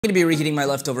I'm gonna be reheating my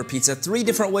leftover pizza 3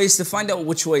 different ways to find out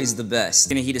which way is the best.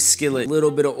 Gonna heat a skillet, a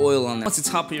little bit of oil on that. Once the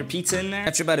top of your pizza in there,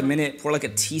 after about a minute, pour like a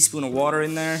teaspoon of water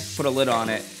in there, put a lid on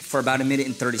it for about 1 minute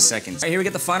and 30 seconds. All right, here we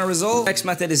get the final result. Next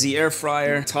method is the air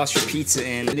fryer. Toss your pizza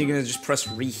in, and you're gonna just press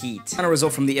reheat. Final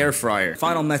result from the air fryer.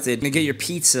 Final method, you're gonna get your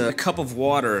pizza, a cup of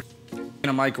water,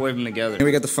 and microwave them together. Here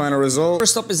we got the final result.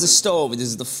 First up is the stove. This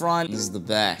is the front, this is the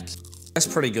back. That's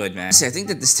pretty good, man. See, I think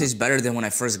that this tastes better than when I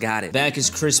first got it. Back is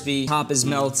crispy, top is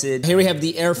melted. Here we have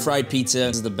the air fried pizza.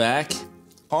 This is the back.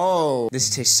 Oh, this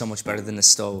tastes so much better than the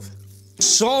stove.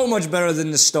 So much better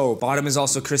than the stove. Bottom is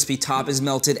also crispy, top is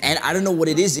melted, and I don't know what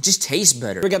it is, it just tastes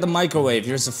better. We got the microwave.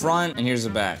 Here's the front, and here's the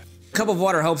back. A cup of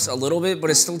water helps a little bit, but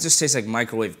it still just tastes like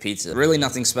microwave pizza. Really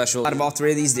nothing special. Out of all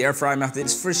 3 of these, the air fry method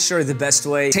is for sure the best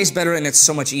way. It tastes better and it's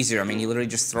so much easier. I mean, you literally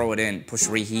just throw it in, push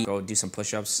reheat, go do some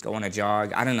push-ups, go on a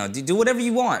jog. I don't know, do whatever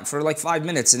you want for like 5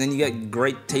 minutes and then you get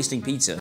great tasting pizza.